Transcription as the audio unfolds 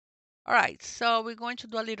All right, so we're going to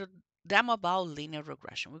do a little demo about linear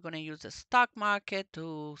regression. We're going to use the stock market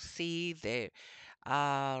to see the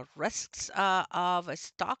risks of a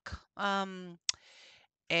stock, and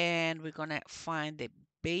we're going to find the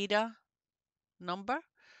beta number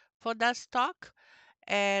for that stock,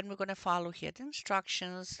 and we're going to follow here the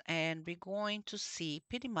instructions, and we're going to see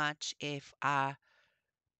pretty much if our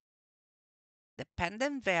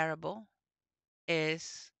dependent variable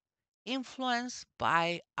is influenced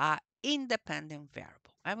by our independent variable.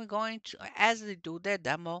 And we're going to, as we do the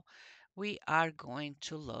demo, we are going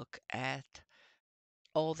to look at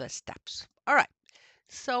all the steps. All right.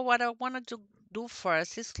 So what I wanted to do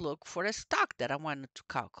first is look for a stock that I wanted to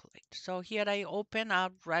calculate. So here I open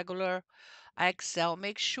up regular Excel.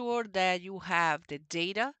 Make sure that you have the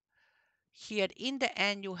data. Here in the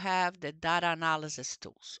end, you have the data analysis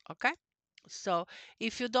tools. Okay. So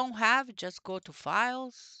if you don't have, just go to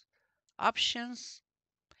Files, Options,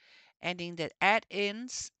 and in the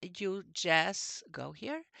add-ins, you just go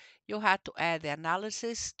here. You have to add the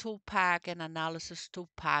analysis tool pack and analysis tool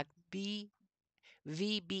pack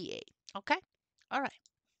VBA. Okay. All right.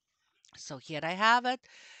 So here I have it.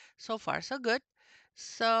 So far, so good.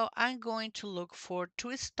 So I'm going to look for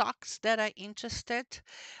two stocks that are interested.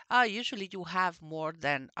 Usually you have more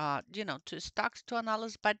than, two stocks to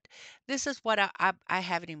analyze, but this is what I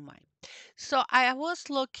have in mind. So I was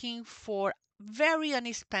looking for very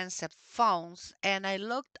inexpensive phones, and I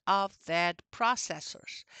looked up that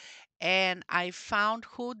processors, and I found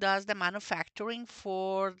who does the manufacturing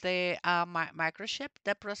for the microchip,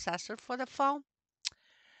 the processor for the phone.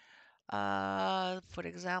 For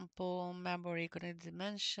example, memory connected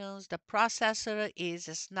dimensions. The processor is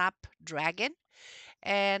a Snapdragon,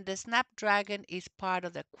 and the Snapdragon is part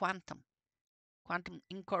of the Quantum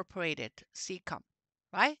Incorporated CCOM,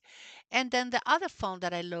 right? And then the other phone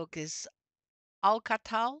that I look is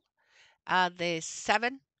Alcatel, the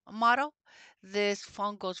 7 model. This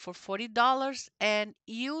phone goes for $40 and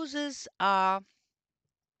uses um,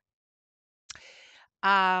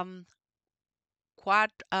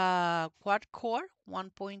 quad core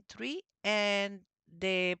 1.3, and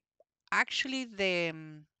the actually the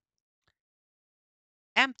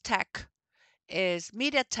MTech is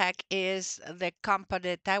MediaTek is the company,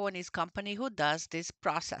 the Taiwanese company who does this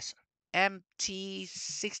processor. MT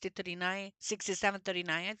 6039,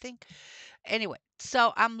 6739, I think. Anyway,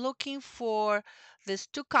 so I'm looking for these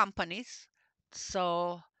two companies.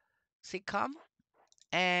 So Cecom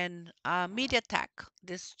and MediaTek,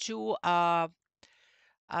 these two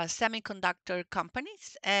semiconductor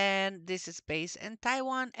companies, and this is based in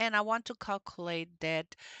Taiwan, and I want to calculate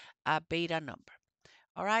that beta number.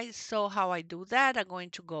 All right, so how I do that, I'm going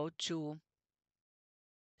to go to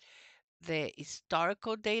the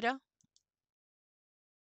historical data.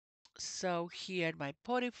 So here my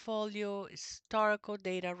portfolio, historical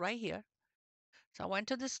data right here. So I went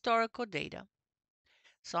to the historical data.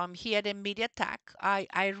 So I'm here at MediaTek. I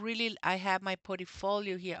have my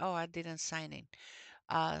portfolio here. Oh, I didn't sign in.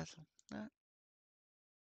 Uh, uh,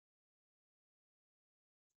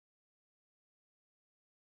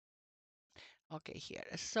 okay, here.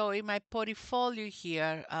 So in my portfolio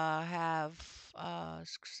here, I have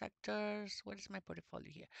sectors. What is my portfolio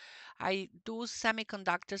here? I do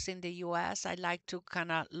semiconductors in the US. I like to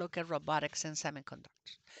kind of look at robotics and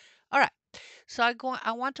semiconductors. All right. So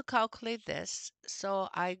I want to calculate this. So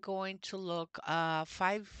I going to look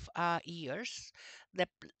 5 years. The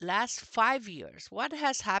last 5 years. What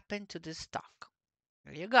has happened to this stock?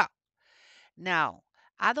 There you go. Now,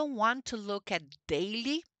 I don't want to look at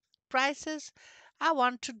daily prices. I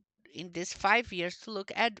want to, in these 5 years, to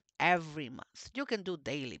look at every month. You can do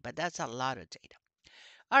daily, but that's a lot of data.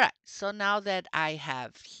 All right. So now that I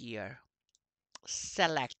have here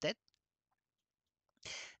selected,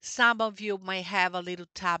 some of you may have a little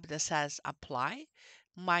tab that says apply.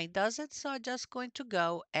 Mine doesn't, so I'm just going to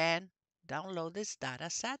go and download this data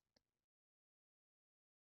set.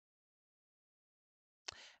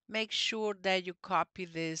 Make sure that you copy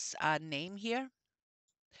this name here,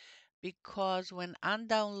 because when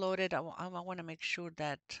undownloaded, I want to make sure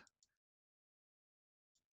that,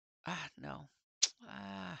 no.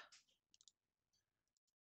 Ah,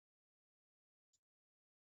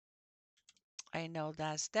 I know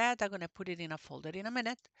that's that. I'm going to put it in a folder in a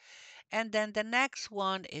minute. And then the next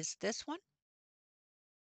one is this one.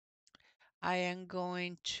 I am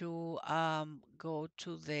going to go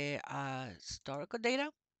to the historical data.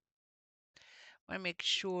 I want to make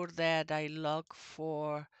sure that I look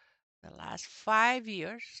for the last 5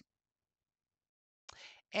 years.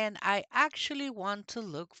 And I actually want to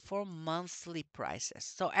look for monthly prices.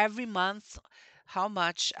 So every month, how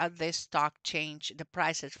much the stock change the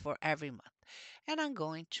prices for every month. And I'm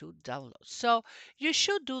going to download. So you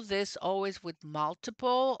should do this always with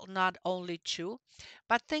multiple, not only two.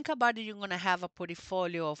 But think about it, you're going to have a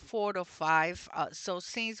portfolio of 4 or 5. So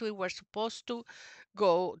since we were supposed to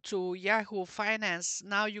go to Yahoo Finance,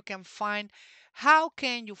 now you can find how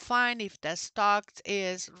can you find if the stock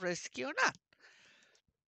is risky or not.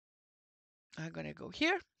 I'm going to go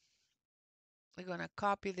here. I'm going to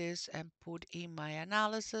copy this and put in my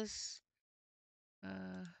analysis.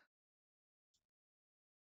 Uh,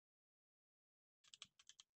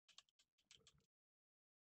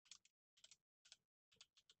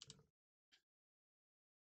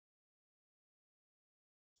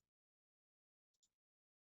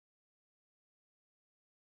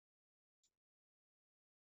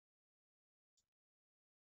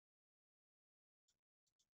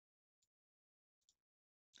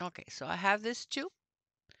 okay, so I have this too.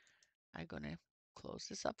 I'm going to close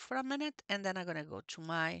this up for a minute and then I'm going to go to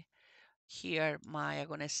my here I'm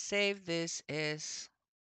going to save this is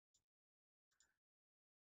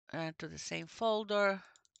to the same folder.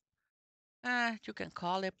 You can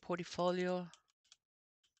call it portfolio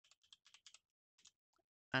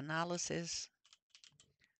analysis.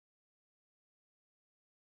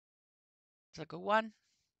 It's a good one.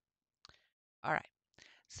 All right.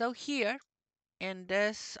 So here in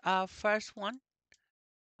this first one,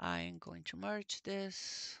 I'm going to merge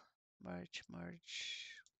this. Merge.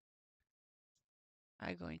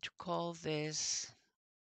 I'm going to call this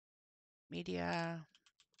media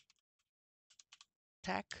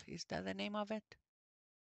tech. Is that the name of it?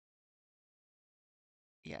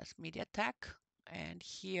 Yes, media tech. And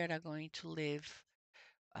here I'm going to leave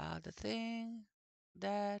the thing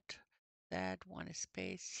that one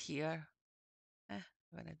space here. I'm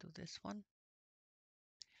gonna do this one.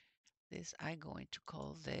 This I'm going to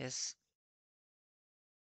call this.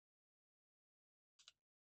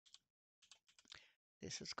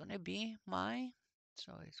 This is gonna be my.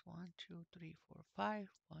 So it's 1, 2, 3, 4, 5.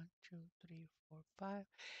 1, 2, 3, 4, 5.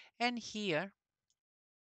 And here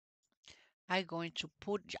I'm going to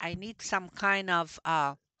put. I need some kind of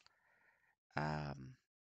um,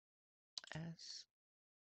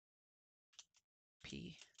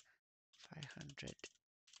 SP 500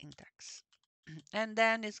 index. And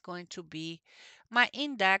then it's going to be my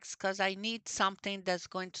index because I need something that's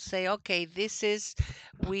going to say, okay, this is,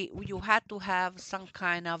 you had to have some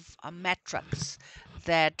kind of metrics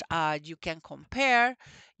that you can compare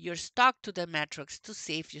your stock to the metrics to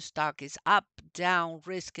see if your stock is up, down,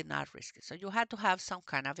 risky, not risky. So you had to have some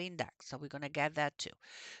kind of index. So we're going to get that too.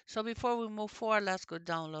 So before we move forward, let's go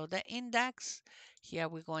download the index. Here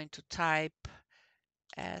we're going to type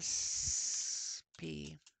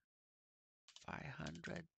SP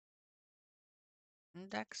 500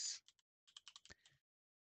 index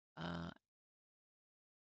uh,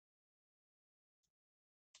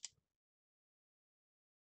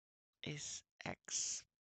 is X.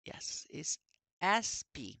 Yes, is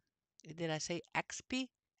SP. Did I say XP?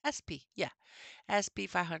 SP, yeah. SP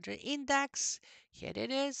 500 index. Here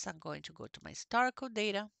it is. I'm going to go to my historical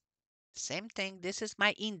data. Same thing. This is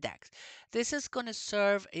my index. This is going to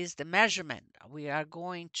serve as the measurement. We are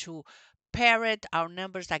going to parrot our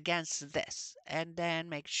numbers against this and then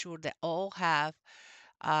make sure they all have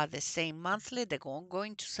the same monthly. They're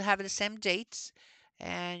going to have the same dates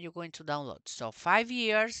and you're going to download. So 5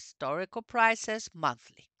 years, historical prices,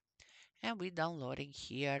 monthly. And we're downloading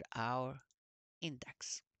here our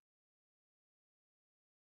index.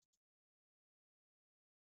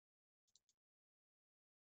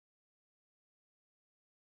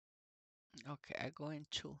 Okay, I'm going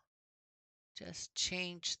to just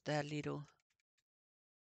change the little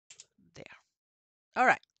there. All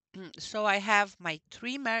right. So I have my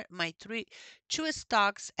two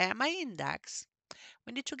stocks and my index.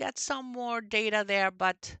 We need to get some more data there,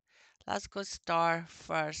 but let's go start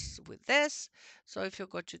first with this. So if you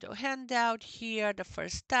go to the handout here, the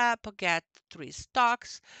first step, get 3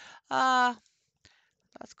 stocks. Uh,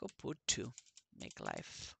 let's go put 2. Make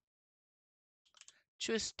life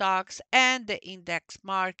 2 stocks and the index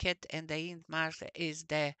market, and the index market is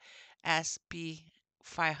the SP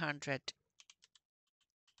 500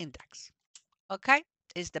 index. Okay,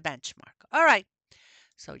 is the benchmark. All right.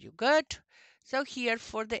 So you good? So here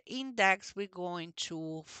for the index, we're going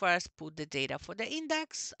to first put the data for the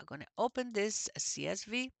index. I'm going to open this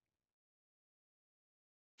CSV.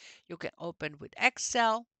 You can open with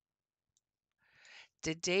Excel.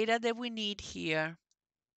 The data that we need here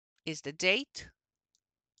is the date,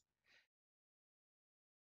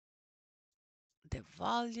 the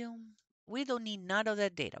volume. We don't need none of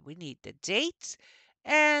that data. We need the date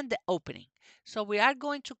and the opening. So we are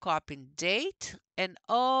going to copy date and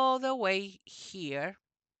all the way here.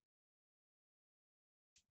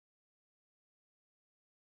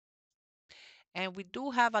 And we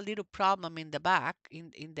do have a little problem in the back,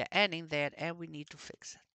 in the ending there, and we need to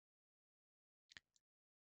fix it.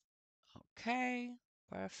 Okay,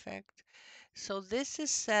 perfect. So this is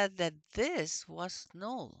said that this was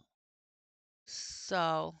null.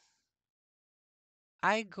 So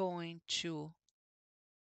I'm going to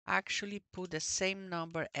actually put the same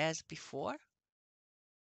number as before.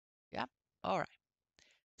 Yep. All right.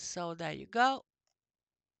 So there you go.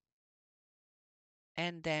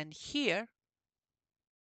 And then here,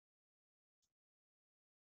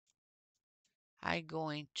 I'm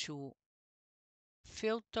going to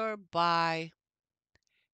filter by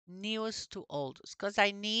newest to oldest because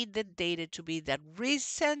I need the data to be that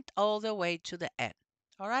recent all the way to the end.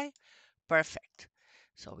 All right. Perfect.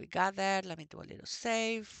 So we got that. Let me do a little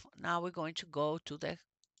save. Now we're going to go to the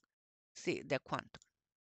quantum.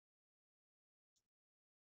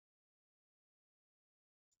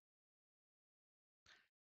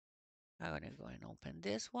 I'm going to go and open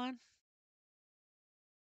this one.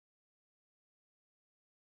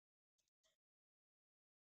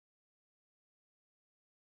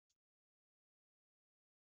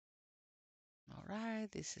 All right,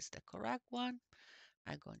 this is the correct one.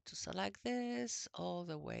 I'm going to select this all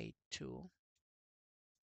the way to,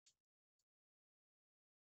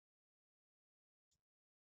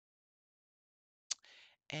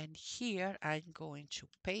 and here I'm going to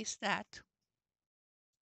paste that.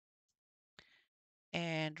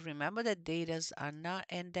 And remember the datas are not,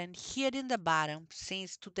 and then here in the bottom,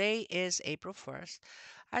 since today is April 1st,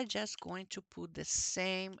 I'm just going to put the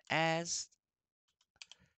same as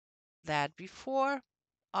that before.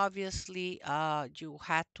 Obviously, you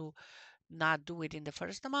had to not do it in the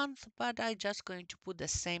first month, but I'm just going to put the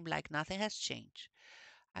same like nothing has changed.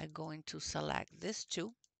 I'm going to select this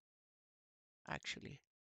two, actually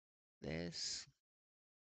this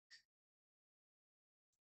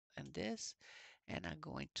and this, and I'm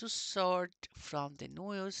going to sort from the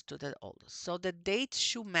newest to the oldest. So the dates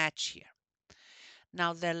should match here.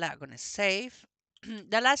 Now they're going to save.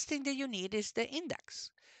 The last thing that you need is the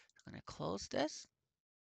index. I'm going to close this.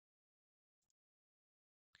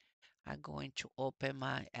 I'm going to open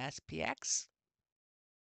my SPX.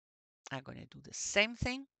 I'm going to do the same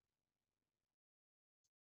thing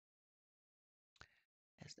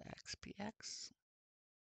as the XPX.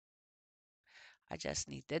 I just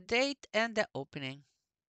need the date and the opening.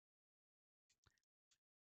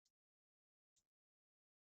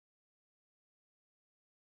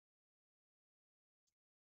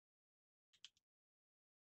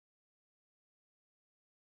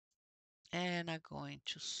 And I'm going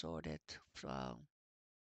to sort it from,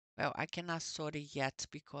 well, I cannot sort it yet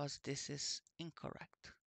because this is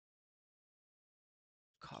incorrect.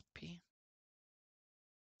 Copy.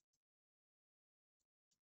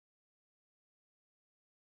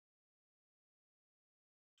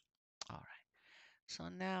 All right. So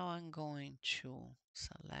now I'm going to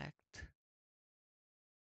select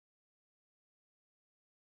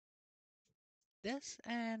this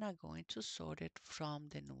and I'm going to sort it from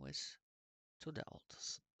the newest to the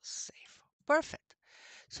oldest. Save. Perfect.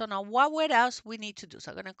 So now what else we need to do?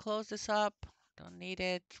 So I'm going to close this up. Don't need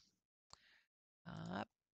it. Uh,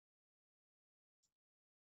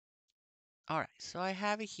 all right. So I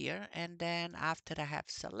have it here. And then after I have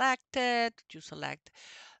selected, you select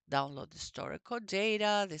download historical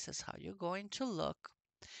data. This is how you're going to look.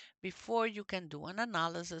 Before you can do an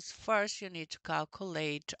analysis, first you need to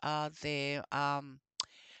calculate the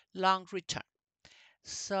long return.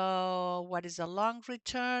 So what is a long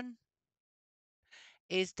return?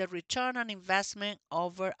 Is the return on investment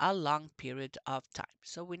over a long period of time.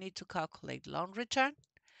 So we need to calculate long return.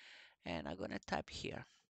 And I'm going to type here,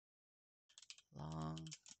 long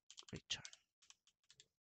return.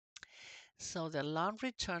 So the long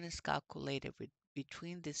return is calculated with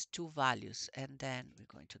between these two values. And then we're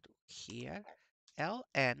going to do here,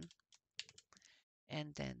 ln,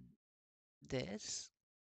 and then this,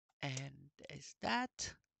 and is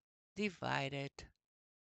that divided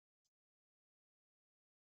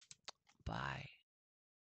by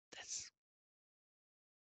this.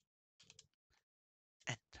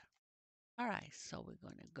 Enter. All right, so we're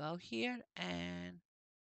going to go here and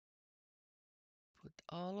put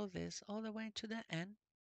all of this all the way to the end.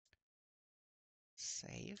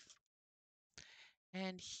 Save.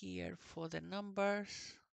 And here for the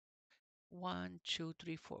numbers, 1, 2,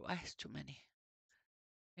 3, 4. That's too many.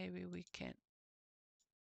 Maybe we can.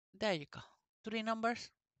 There you go. 3 numbers.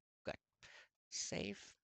 Good. Save.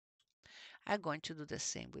 I'm going to do the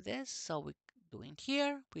same with this. So we do in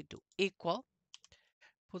here, we do equal,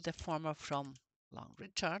 put the formula from long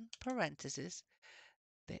return, parentheses,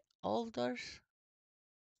 the older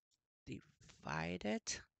divided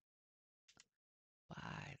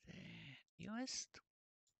by the newest,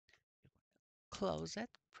 close it,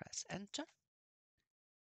 press enter,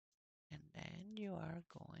 and then you are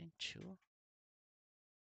going to,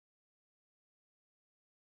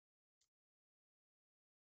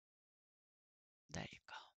 there you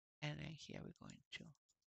go. And then here we're going to,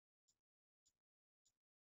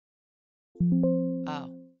 oh,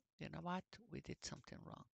 you know what? We did something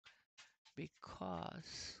wrong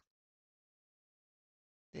because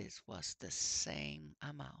this was the same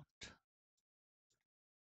amount.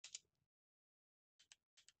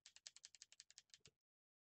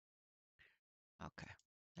 Okay,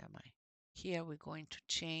 never mind. Here we're going to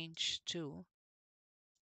change to,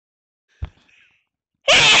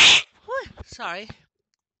 sorry,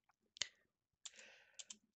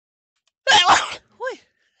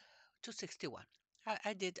 261.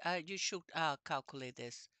 I did, you should calculate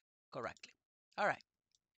this correctly. All right,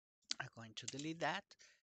 I'm going to delete that.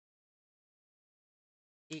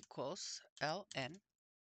 Equals ln,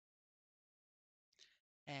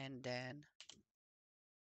 and then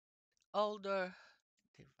older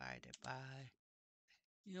divided by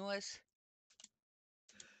newest.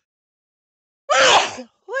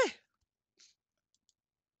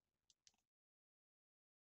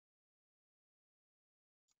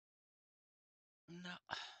 No,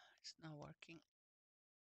 it's not working.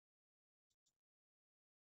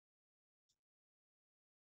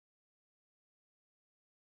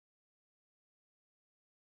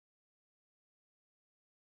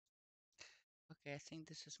 Okay, I think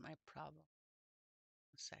this is my problem.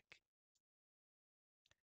 A sec.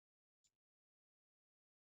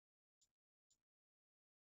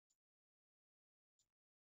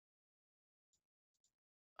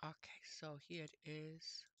 Okay, so here it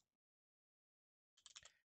is.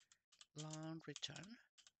 Long return.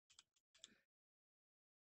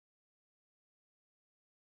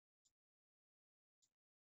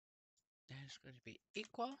 Then it's going to be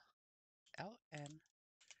equal ln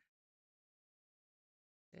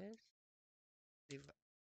this divided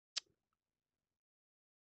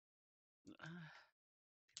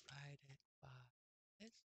by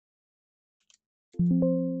this.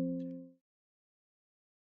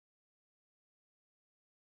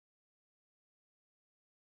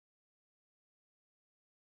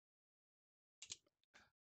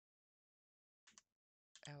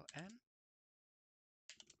 Ln.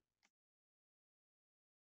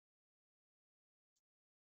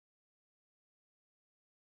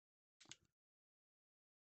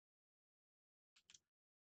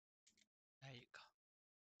 There you go.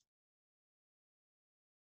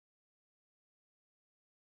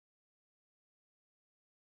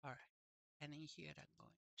 All right. And in here, I'm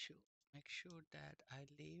going to make sure that I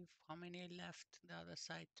leave, how many left the other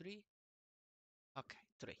side? 3? Okay,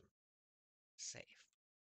 3. Save.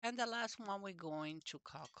 And the last one we're going to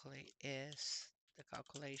calculate is the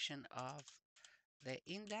calculation of the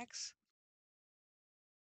index.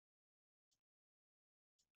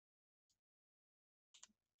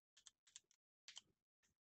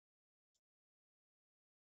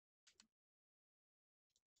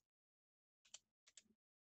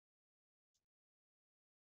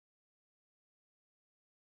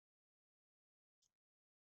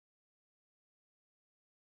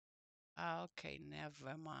 Okay,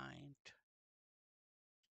 never mind.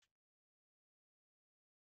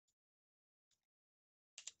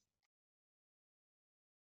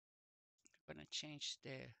 I'm gonna change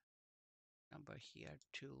the number here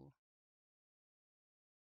to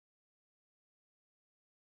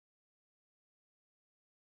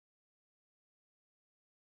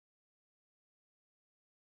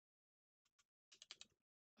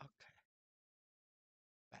okay,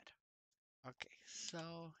 better. Okay,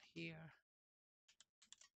 so here,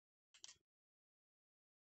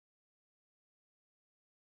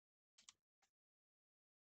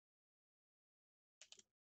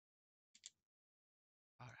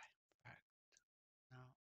 all right, perfect. Now,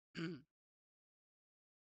 and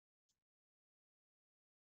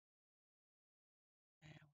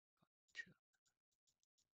 2,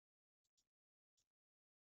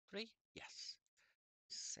 3, yes,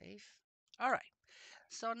 save. All right.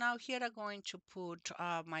 So now here I'm going to put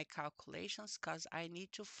my calculations because I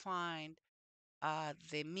need to find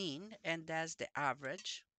the mean, and that's the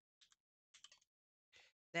average.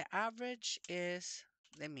 The average is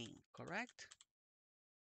the mean, correct?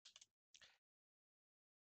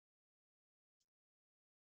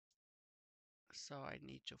 So I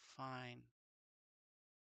need to find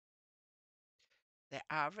the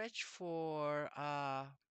average for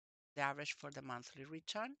the monthly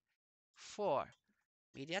return for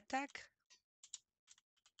MediaTek,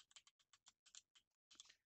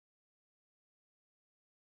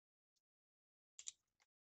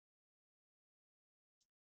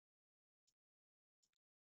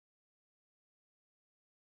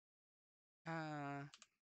 uh,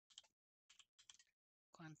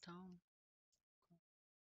 Quantum,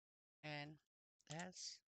 and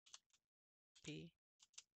SP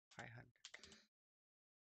 500.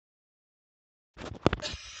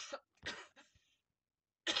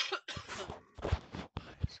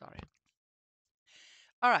 Sorry.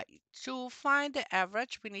 All right. To find the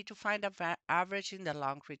average, we need to find the average in the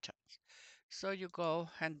long returns. So you go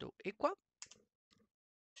and do equal,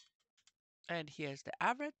 and here's the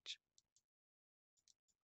average.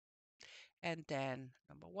 And then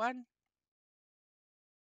number one,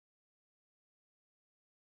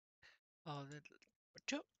 oh, the number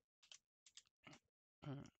two,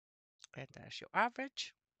 and that's your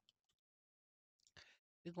average.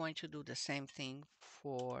 We're going to do the same thing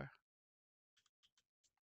for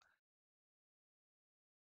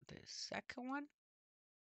the second one.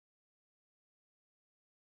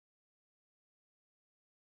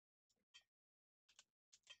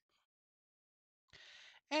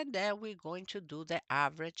 And then we're going to do the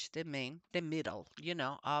average, the middle,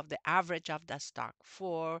 of the average of the stock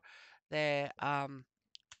for the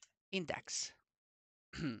index.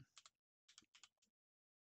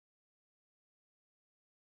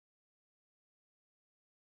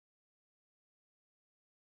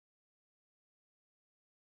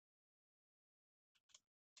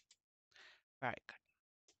 Very good.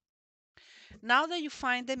 Now that you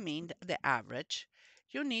find the mean, the average,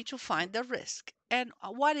 you need to find the risk. And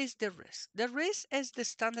what is the risk? The risk is the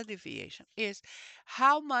standard deviation, is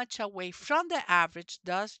how much away from the average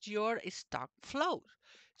does your stock float.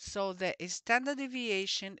 So the standard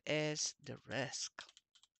deviation is the risk.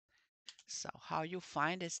 So how you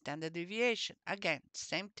find the standard deviation? Again,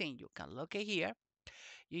 same thing. You can look at here.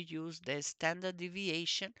 You use the standard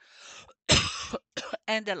deviation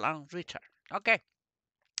and the long return. Okay,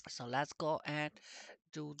 so let's go and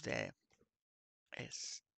do the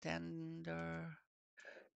standard.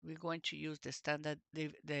 We're going to use the standard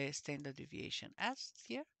deviation as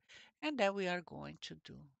here, and then we are going to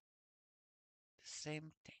do the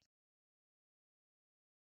same thing.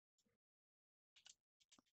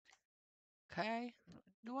 Okay,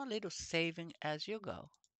 do a little saving as you go,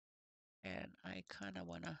 and I kind of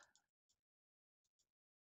wanna.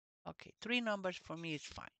 Okay, three numbers for me is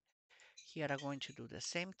fine. Here I'm going to do the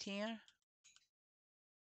same thing.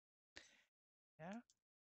 Yeah,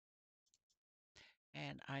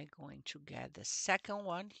 and I'm going to get the second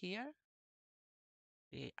one here.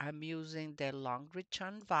 I'm using the long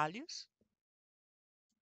return values,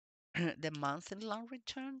 the monthly long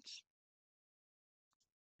returns.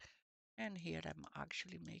 And here I'm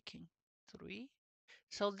actually making 3.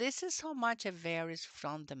 So this is how much it varies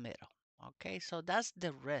from the middle. Okay, so that's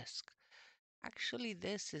the risk. Actually,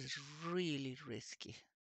 this is really risky.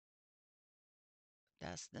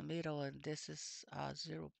 That's the middle, and this is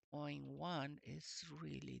 0.1 is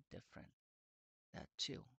really different. That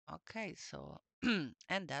too. Okay, so,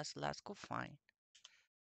 and let's go find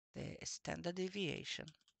the standard deviation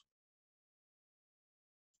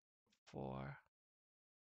for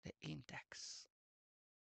the index.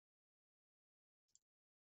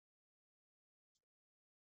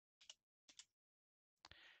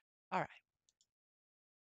 All right.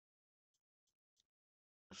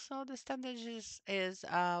 So the standard is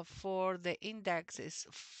for the index is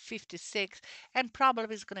 56, and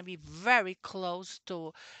probably is going to be very close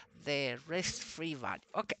to the risk-free value.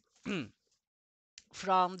 Okay,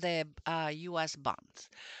 from the U.S. bonds.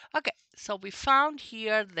 Okay, so we found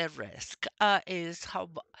here the risk is how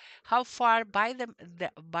far by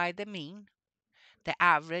the mean the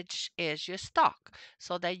average is your stock,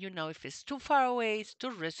 so that you know if it's too far away, it's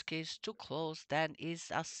too risky, it's too close, then it's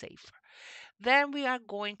a safer. Then we are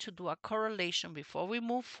going to do a correlation before we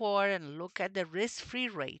move forward and look at the risk-free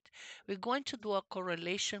rate. We're going to do a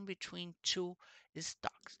correlation between two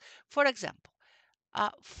stocks. For example,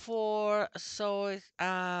 we're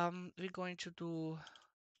going to do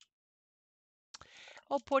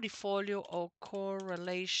a portfolio or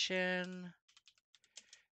correlation.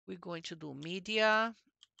 We're going to do media,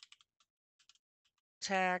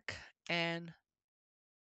 tech, and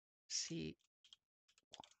see.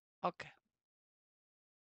 Okay,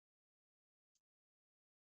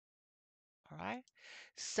 all right.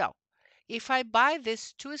 So if I buy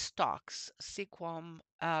these two stocks, Sequom,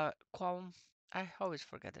 Qualm I always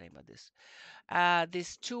forget the name of this.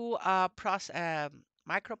 These two microprocessor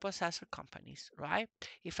companies, right?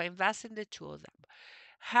 If I invest in the two of them,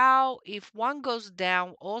 how if one goes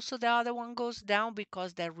down, also the other one goes down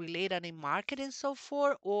because they're related in market and so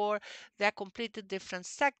forth, or they're completely different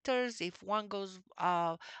sectors. If one goes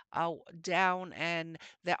down and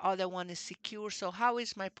the other one is secure, so how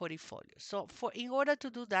is my portfolio? So for in order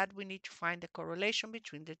to do that, we need to find the correlation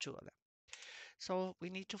between the two of them. So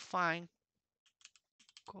we need to find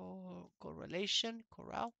correlation,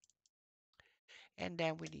 corral, and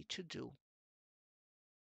then we need to do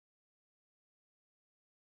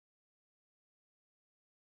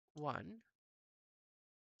one,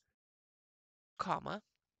 comma,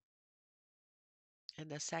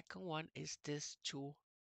 and the second one is this two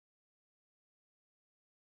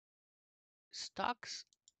stocks.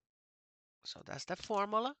 So that's the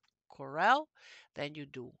formula, corral. Then you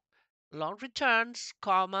do long returns,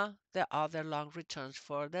 comma, the other long returns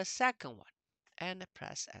for the second one, and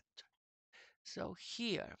press enter. So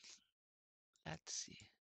here, let's see.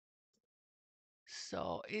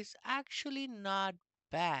 So it's actually not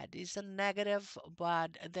bad. It's a negative,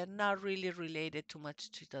 but they're not really related too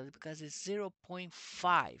much to each other because it's zero point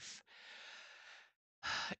 0.5.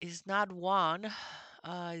 It's not one.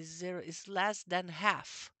 It's zero. It's less than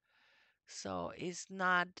half. So it's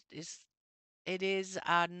not. It is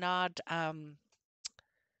not.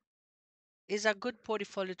 Is a good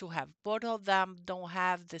portfolio to have. Both of them don't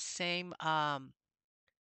have the same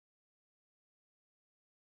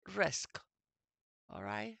risk. All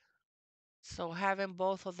right. So having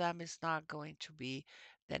both of them is not going to be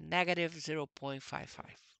the negative 0.55.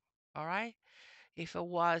 All right. If it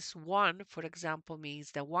was one, for example, means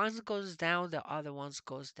that one goes down, the other one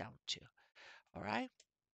goes down too. All right.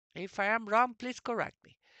 If I am wrong, please correct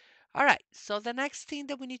me. All right. So the next thing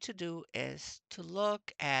that we need to do is to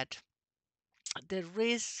look at the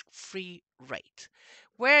risk-free rate.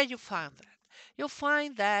 Where you find that? You'll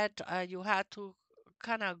find that you have to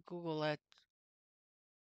kind of Google it.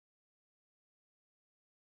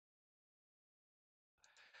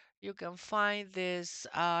 You can find this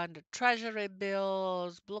on the Treasury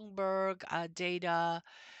bills, Bloomberg data,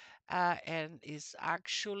 and it's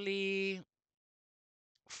actually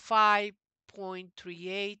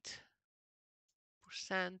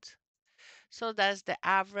 5.38%. So that's the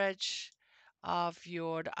average of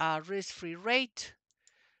your risk-free rate.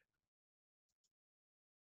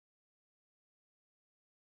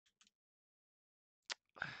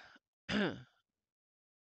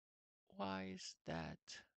 Why is that?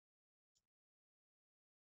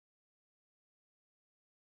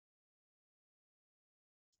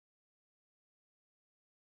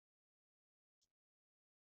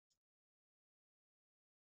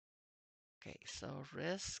 Okay, so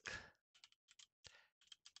risk-free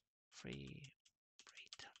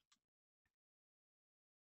rate.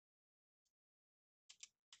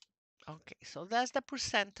 Okay, so that's the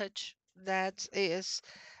percentage that is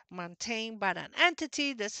maintained by an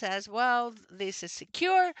entity that says, well, this is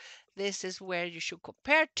secure, this is where you should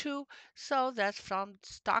compare to. So that's from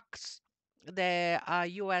stocks, the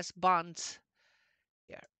US bonds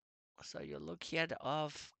here. So you look here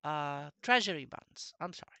of treasury bonds.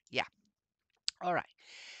 I'm sorry. Yeah. All right.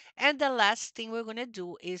 And the last thing we're going to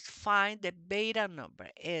do is find the beta number,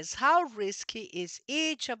 is how risky is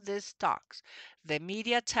each of these stocks, the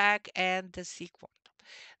MediaTek and the Sequel.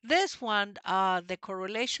 This one, the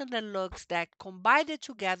correlation that looks that combined it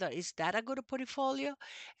together, is that a good portfolio?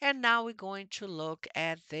 And now we're going to look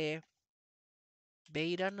at the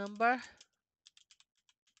beta number.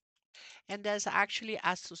 And there's actually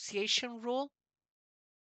association rule.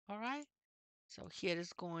 All right. So here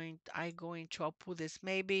is I'm going to put this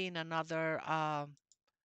maybe in another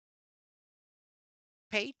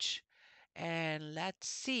page. And let's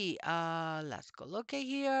see. Let's go look at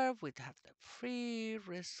here. We have the free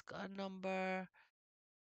risk number.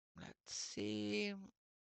 Let's see.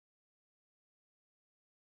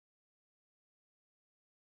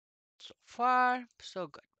 So far, so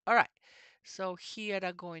good. All right. So here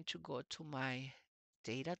I'm going to go to my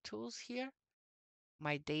data tools here,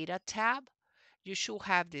 my data tab. You should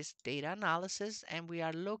have this data analysis, and we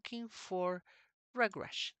are looking for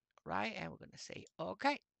regression, right? And we're going to say,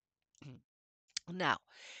 okay. Now,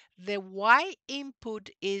 the Y input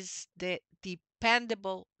is the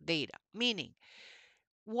dependable data, meaning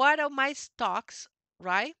what of my stocks,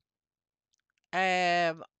 right,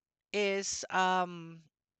 um, is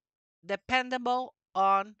dependable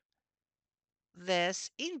on this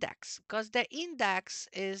index, because the index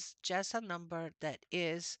is just a number that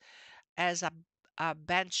is as a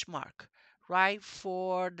benchmark, right,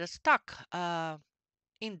 for the stock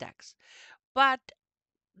index. But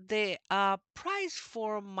the price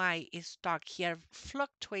for my stock here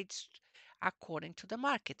fluctuates according to the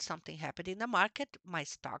market. Something happened in the market, my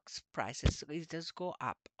stock's prices just go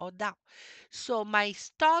up or down. So my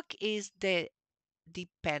stock is the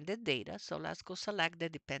dependent data. So let's go select the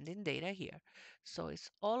dependent data here. So it's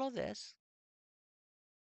all of this.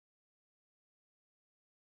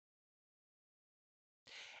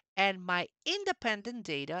 And my independent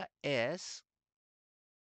data is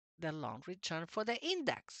the long return for the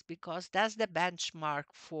index because that's the benchmark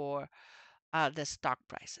for the stock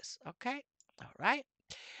prices. Okay. All right.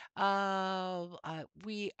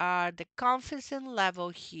 We are the confidence level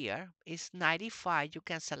here is 95. You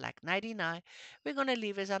can select 99. We're going to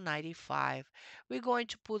leave it at 95. We're going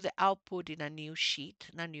to put the output in a new sheet,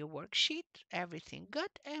 in a new worksheet. Everything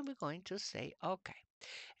good. And we're going to say, okay.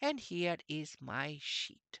 And here is my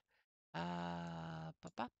sheet.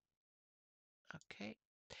 Okay.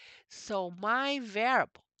 So my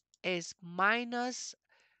variable is minus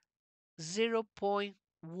 0.1.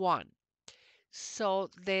 So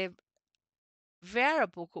the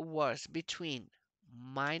variable works between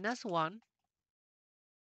 -1,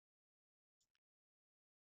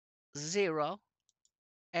 0,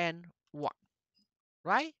 and 1,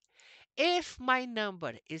 right? If my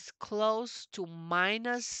number is close to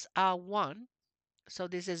 -1, so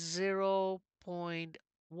this is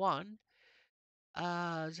 0.1,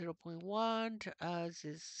 0.1, this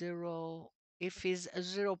is 0. If it's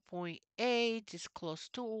 0.8, it's close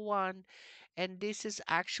to 1, and this is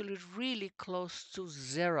actually really close to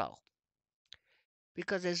 0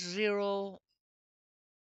 because it's 0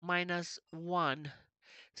 minus 1.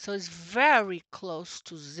 So it's very close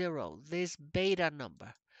to 0, this beta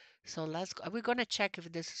number. So we're going to check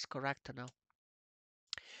if this is correct or not.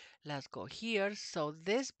 Let's go here. So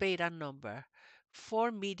this beta number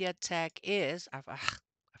for MediaTek is, I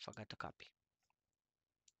forgot to copy.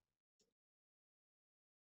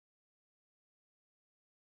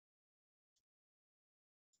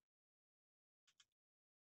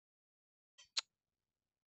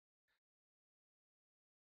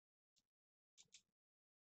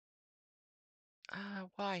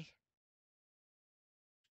 Why?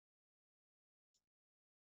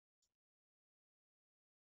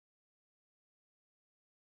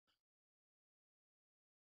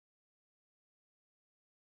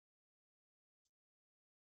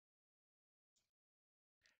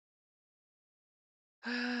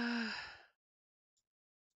 I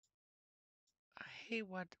hate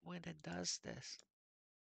when it does this.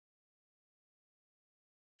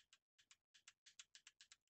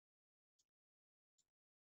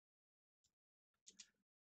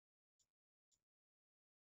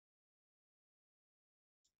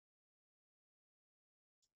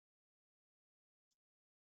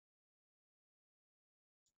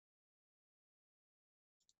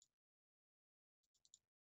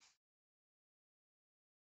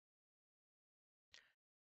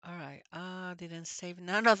 All right. Didn't save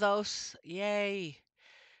none of those. Yay.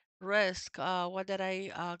 Risk. What did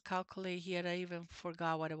I calculate here? I even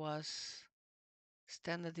forgot what it was.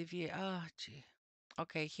 Standard deviation. Oh, gee.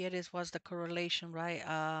 Okay, here this was the correlation, right?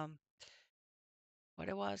 What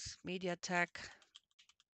it was? MediaTek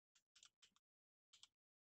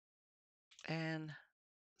and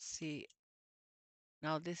see.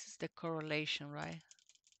 Now this is the correlation, right?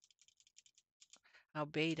 Now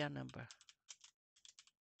beta number.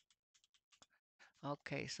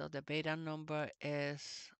 Okay, so the beta number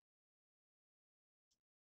is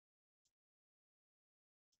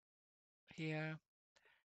here.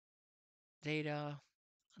 Data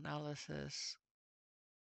analysis,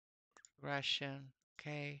 regression.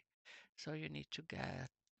 Okay, so you need to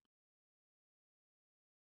get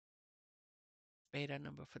beta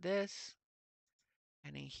number for this.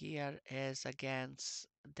 And in here is against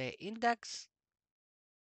the index.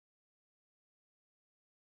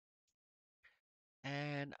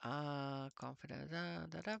 And confidence, there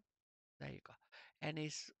you go. And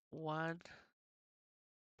it's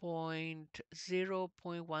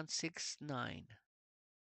 1.0.169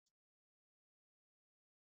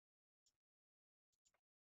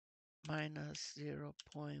 minus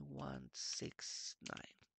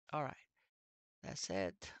 0.169. All right, that's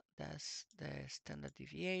it. That's the standard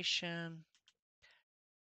deviation,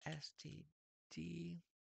 STD.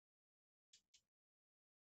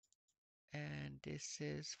 And this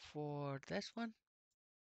is for this one.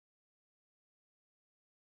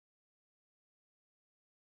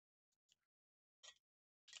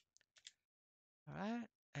 All right,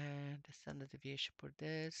 and the standard deviation for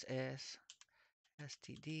this is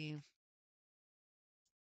STD.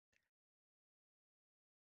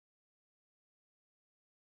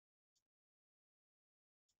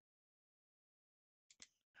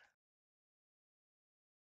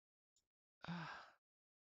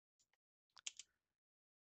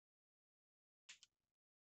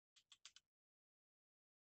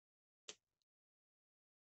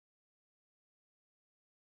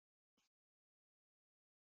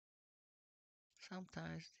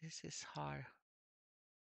 Sometimes this is hard.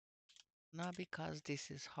 Not because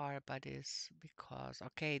this is hard, but it's because,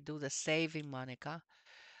 okay, do the saving, Monica.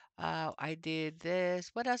 I did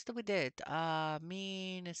this. What else did we did?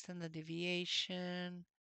 Mean, standard deviation.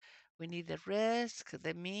 We need the risk,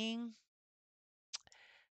 the mean.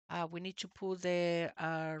 We need to put the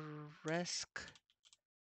risk-free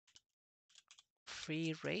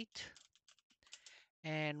rate.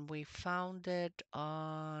 And we found it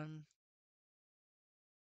on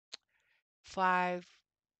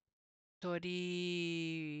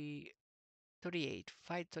 530,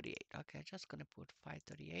 538. Okay, I'm just gonna put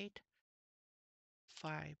 538,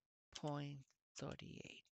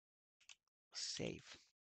 5.38. Save.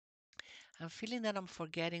 I'm feeling that I'm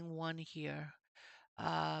forgetting one here.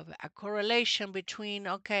 A correlation between,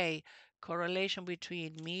 okay, correlation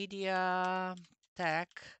between media, tech,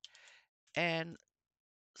 and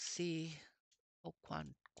C, oh,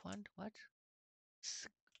 what?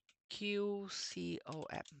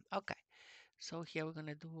 QCOM. Okay, so here we're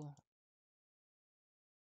gonna do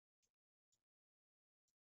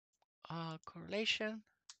correlation,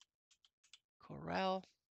 correl,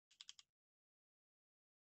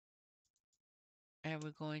 and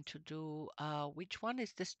we're going to do, which one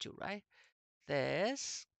is this two, right?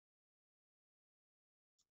 This,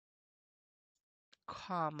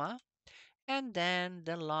 comma, and then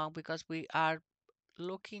the long, because we are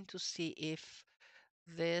looking to see if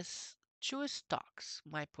this two stocks,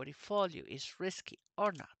 my portfolio is risky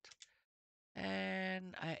or not.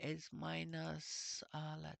 And is minus,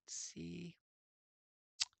 let's see,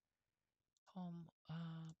 home,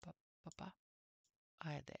 there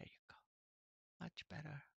you go. Much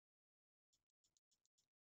better.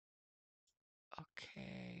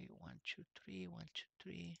 Okay, 1, 2, 3, 1, 2,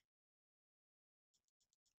 3.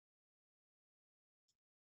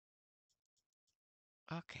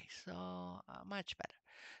 Okay, so much better.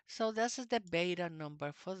 So this is the beta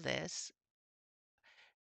number for this.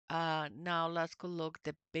 Now let's go look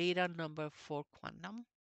the beta number for quantum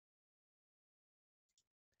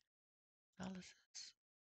analysis,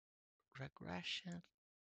 regression,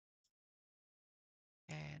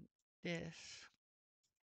 and this.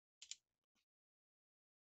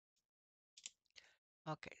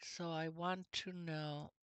 Okay, so I want to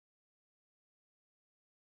know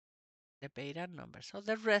the beta number. So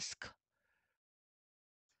the risk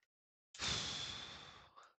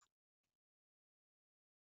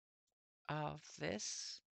of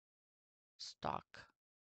this stock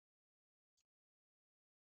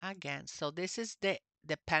against, so this is the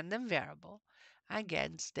dependent variable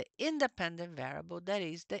against the independent variable that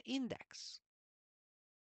is the index.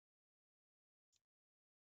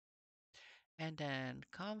 And then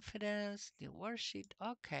confidence, the worksheet,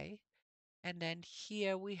 okay. And then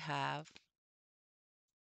here we have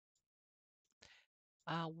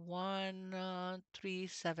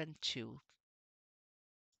 1372.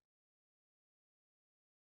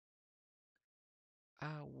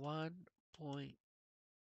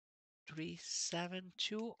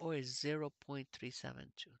 1.372 or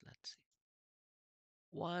 0.372. Let's see.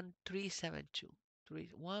 1372.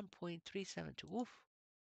 1.372. Oof,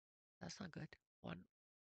 that's not good.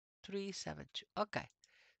 1372. Okay.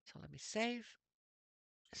 So let me save.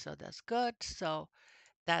 So that's good. So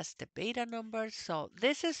that's the beta number. So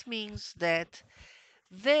this means that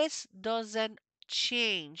this doesn't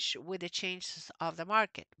change with the changes of the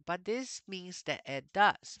market, but this means that it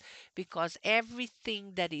does, because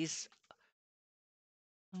everything that is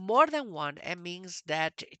more than one, it means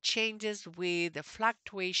that it changes with the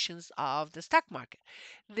fluctuations of the stock market.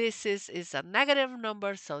 This is a negative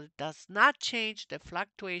number, so it does not change the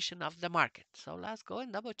fluctuation of the market. So let's go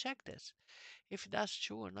and double check this, if that's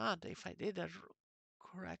true or not, if I did the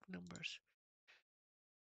correct numbers.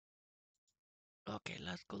 Okay,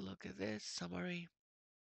 let's go look at this summary.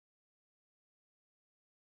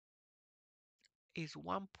 Is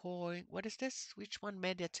 1 point, what is this? Which one?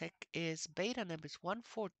 MediaTek is beta number is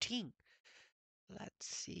 114. Let's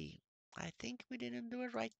see. I think we didn't do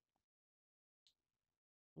it right.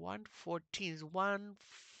 114 is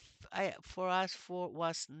for us for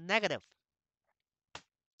was negative.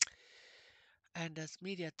 And as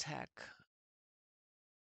MediaTek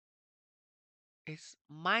is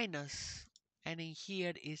minus, and in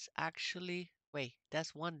here is actually, wait,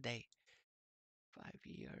 that's 1 day. 5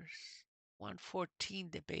 years.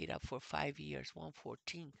 114 the beta for 5 years.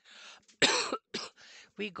 114.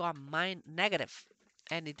 We got negative,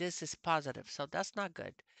 and this is positive, so that's not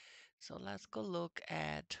good. So let's go look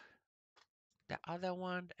at the other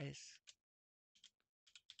one. Is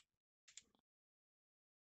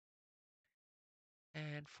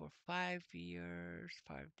And for 5 years,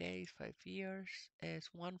 5 days, 5 years is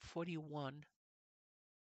 141.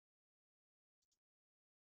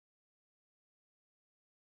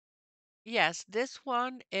 Yes, this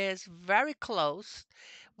one is very close.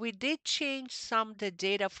 We did change some the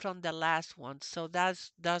data from the last one, so that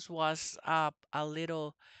was a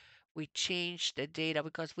little. We changed the data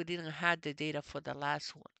because we didn't have the data for the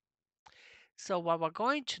last one. So what we're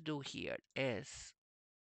going to do here is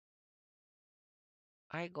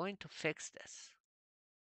I'm going to fix this.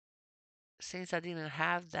 Since I didn't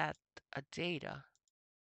have that data,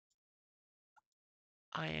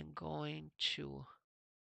 I am going to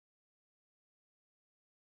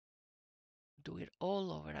do it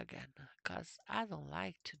all over again because I don't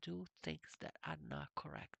like to do things that are not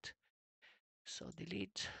correct. So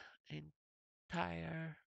delete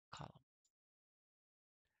entire column.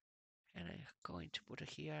 And I'm going to put it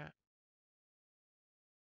here.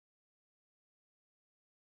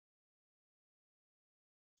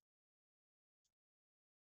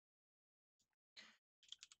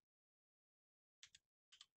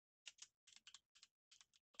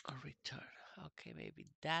 A return. Okay, maybe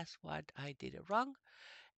that's what I did it wrong.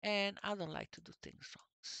 And I don't like to do things wrong.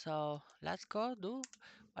 So let's go do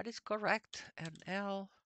what is correct. NL,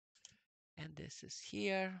 and this is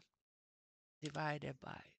here, divided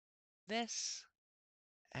by this,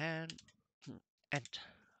 and enter.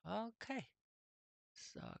 Okay,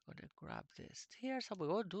 so I'm gonna grab this here. So we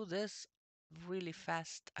will do this really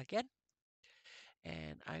fast again.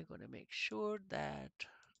 And I'm gonna make sure that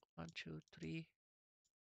 1, 2, 3,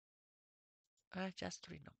 just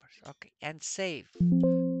three numbers. Okay, and save.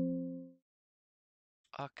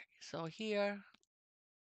 Okay, so here,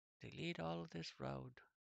 delete all of this road.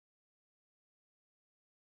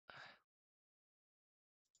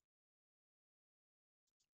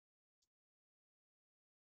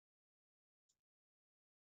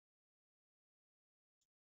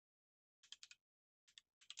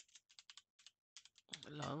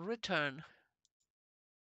 Long return.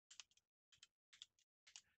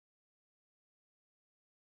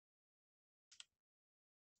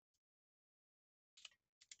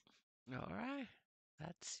 All right,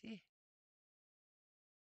 let's see.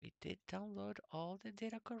 We did download all the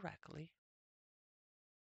data correctly.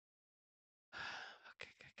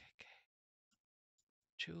 Okay, okay, okay, okay.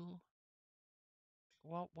 Two.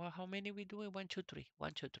 Well, how many we doing? 1, 2, 3.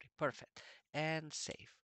 1, 2, 3. Perfect. And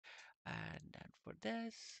save. And then for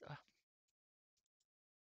this,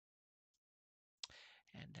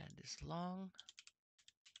 and then this long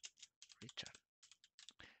return.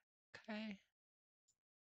 Okay.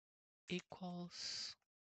 Equals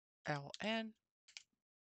ln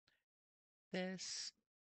this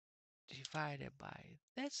divided by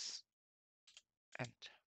this and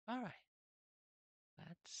all right,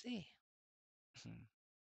 let's see.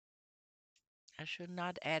 I should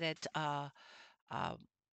not edit um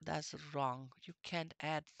that's wrong. You can't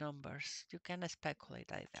add numbers. You cannot speculate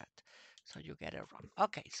like that. So you get it wrong.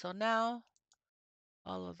 Okay, so now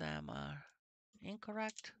all of them are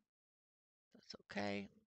incorrect. That's okay.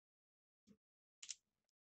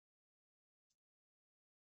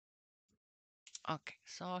 Okay,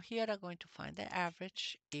 so here I'm going to find the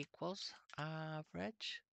average equals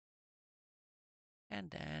average. And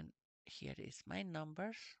then here is my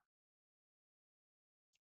numbers.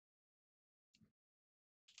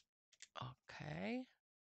 Okay.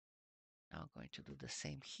 Now I'm going to do the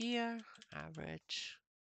same here. Average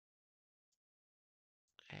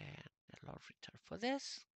and the load return for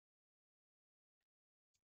this.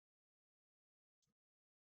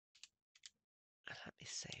 Let me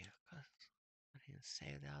save because I didn't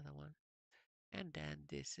save the other one. And then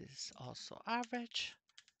this is also average.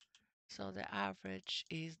 So the average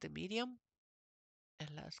is the medium. And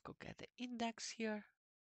let's go get the index here.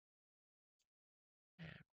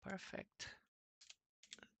 And perfect.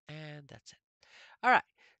 And that's it. All right.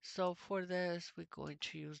 So for this, we're going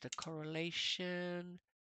to use the correlation.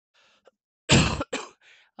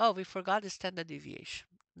 Oh, we forgot the standard deviation.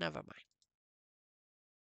 Never mind.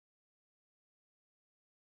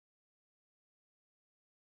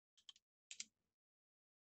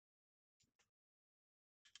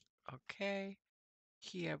 Okay.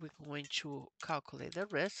 Here we're going to calculate the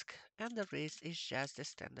risk, and the risk is just the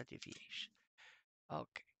standard deviation.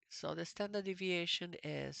 Okay, so the standard deviation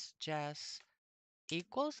is just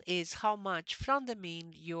equals is how much from the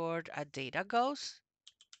mean your data goes.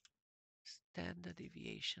 Standard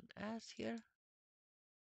deviation as here.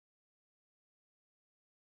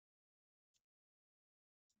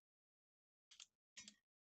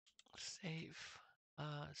 Save.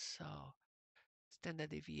 So standard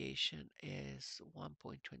deviation is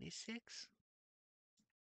 1.26.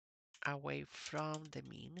 away from the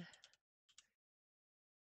mean.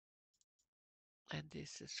 And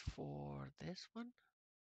this is for this one.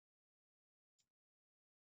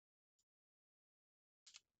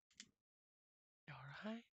 All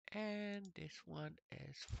right. And this one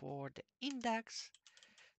is for the index.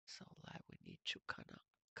 So like we need to kind of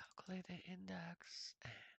calculate the index.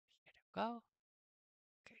 And here we go.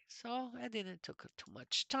 Okay, so I didn't took too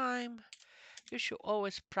much time. You should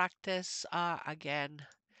always practice. Again,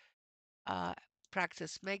 uh,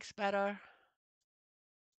 practice makes better.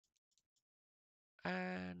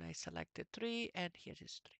 And I selected 3, and here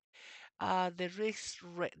is 3.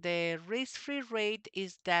 The risk-free rate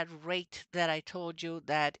is that rate that I told you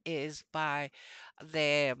that is by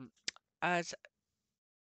the as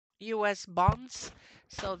U.S. bonds.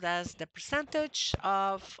 So that's the percentage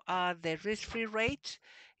of the risk-free rate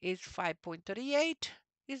is 5.38.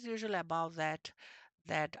 It's usually about that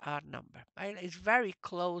number. Right? It's very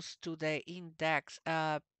close to the index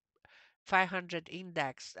 500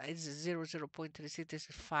 index. Is 0.36. This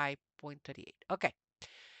is 5.38. Okay.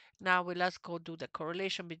 Now let's go do the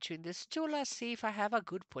correlation between these two. Let's see if I have a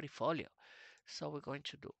good portfolio. So we're going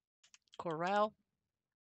to do correlation.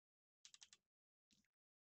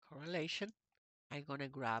 I'm going to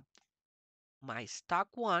grab my stock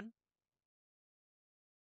 1,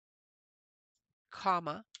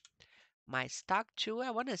 comma, my stock 2.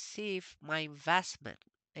 I want to see if my investment,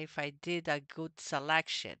 if I did a good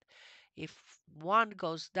selection. If one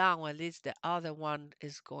goes down, at least the other one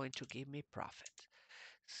is going to give me profit.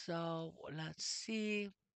 So let's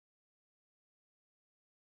see.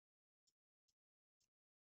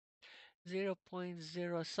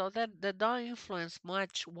 0.0. So that don't influence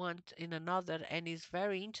much one in another, and it's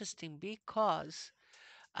very interesting because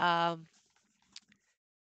um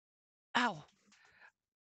ow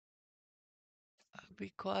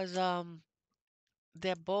because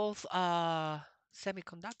they're both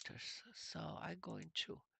semiconductors. So I'm going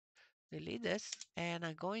to delete this, and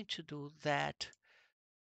I'm going to do that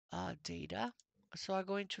data. So I'm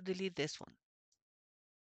going to delete this one.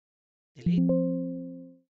 Delete,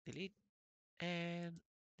 delete, and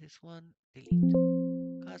this one delete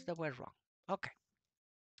because they were wrong. Okay.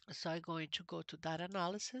 So I'm going to go to data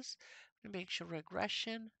analysis and make sure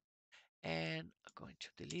regression, and I'm going to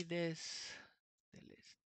delete this,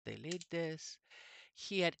 delete this.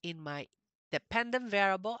 Here in my dependent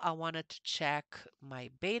variable, I wanted to check my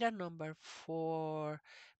beta number for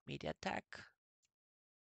MediaTek.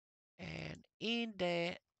 And in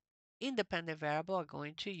the independent variable, I'm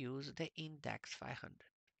going to use the index 500.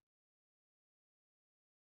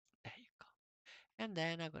 There you go. And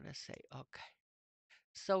then I'm going to say, okay.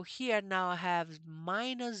 So here now I have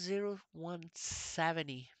minus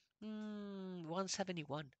 0.170.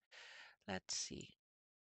 171. Let's see.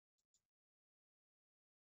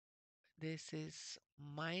 This is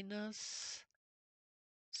minus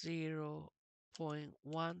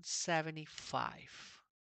 0.175.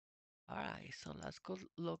 All right, so let's go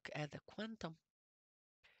look at the quantum.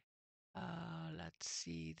 Let's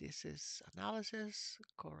see, this is analysis,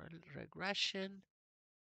 regression,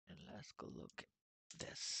 and let's go look at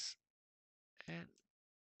this and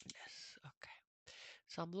this. Okay,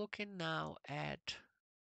 so I'm looking now at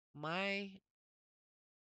my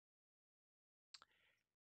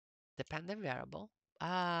dependent variable.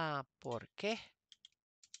 ¿Por qué?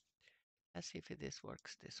 Let's see if this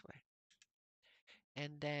works this way.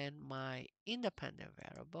 And then my independent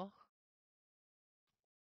variable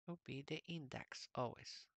will be the index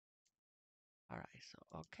always. All right, so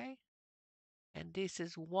okay. And this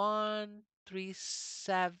is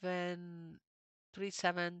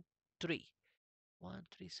 137,373.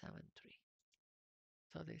 1373.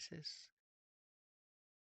 So this is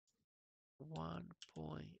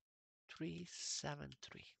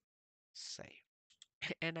 1.373. Save.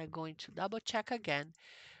 And I'm going to double check again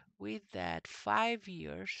with that 5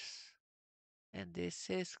 years. And this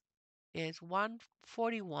is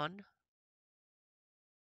 141.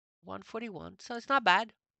 141. So it's not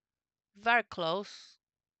bad. Very close.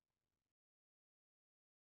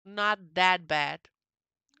 Not that bad.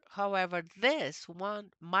 However, this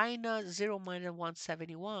one minus 0 minus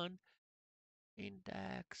 171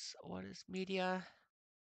 index, what is media?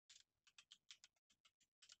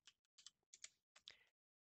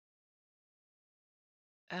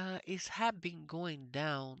 Is have been going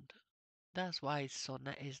down. That's why it's so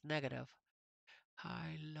it's negative.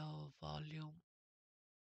 High, low volume.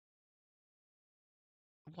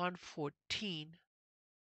 114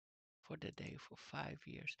 for the day for 5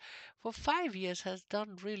 years. For 5 years has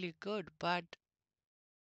done really good, but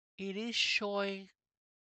it is showing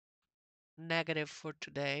negative for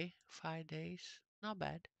today, 5 days. Not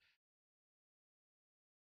bad.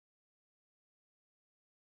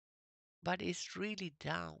 but it's really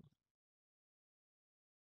down.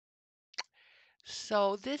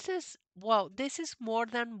 So this is more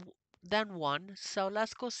than one. So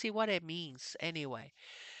let's go see what it means anyway.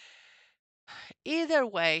 Either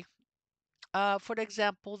way, for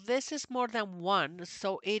example, this is more than one,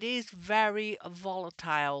 so it is very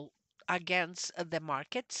volatile against the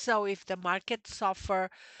market. So if the market suffer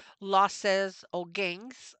losses or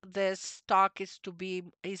gains, the stock is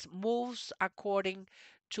moves according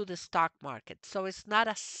to the stock market. So it's not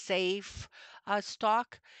a safe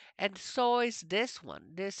stock, and so is this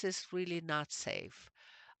one. This is really not safe.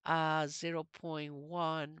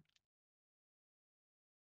 0.1,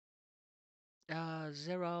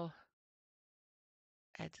 0,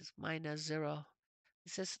 it is minus 0.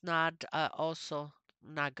 This is not also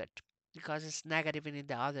not good because it's negative in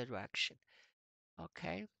the other direction.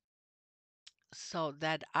 Okay, so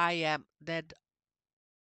that I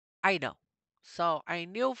know. So I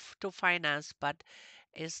knew to finance, but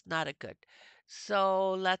it's not a good.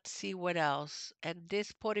 So let's see what else. And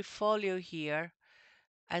this portfolio here,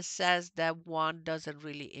 it says that one doesn't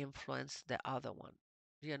really influence the other one.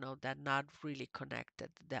 They're not really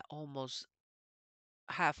connected. They're almost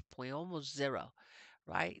half point, almost zero,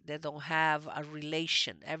 right? They don't have a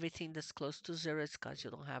relation. Everything that's close to zero is because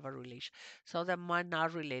you don't have a relation. So they might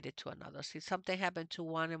not related to another. See, something happened to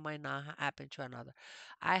one, it might not happen to another.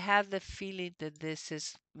 I have the feeling that this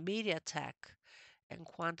is MediaTek and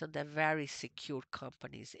Quantum, they're very secure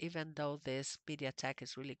companies, even though this MediaTek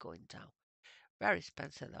is really going down. Very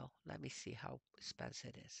expensive though. Let me see how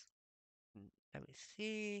expensive it is. Let me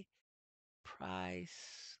see.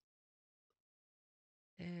 Price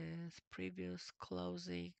is previous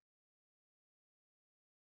closing.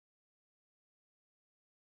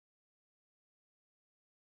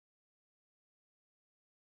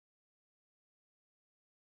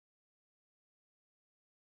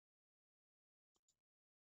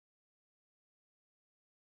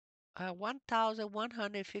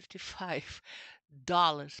 1,155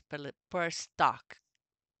 per stock.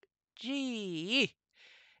 Gee.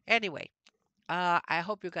 Anyway, I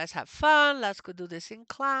hope you guys have fun. Let's go do this in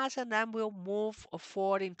class and then we'll move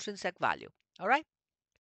forward intrinsic value. All right?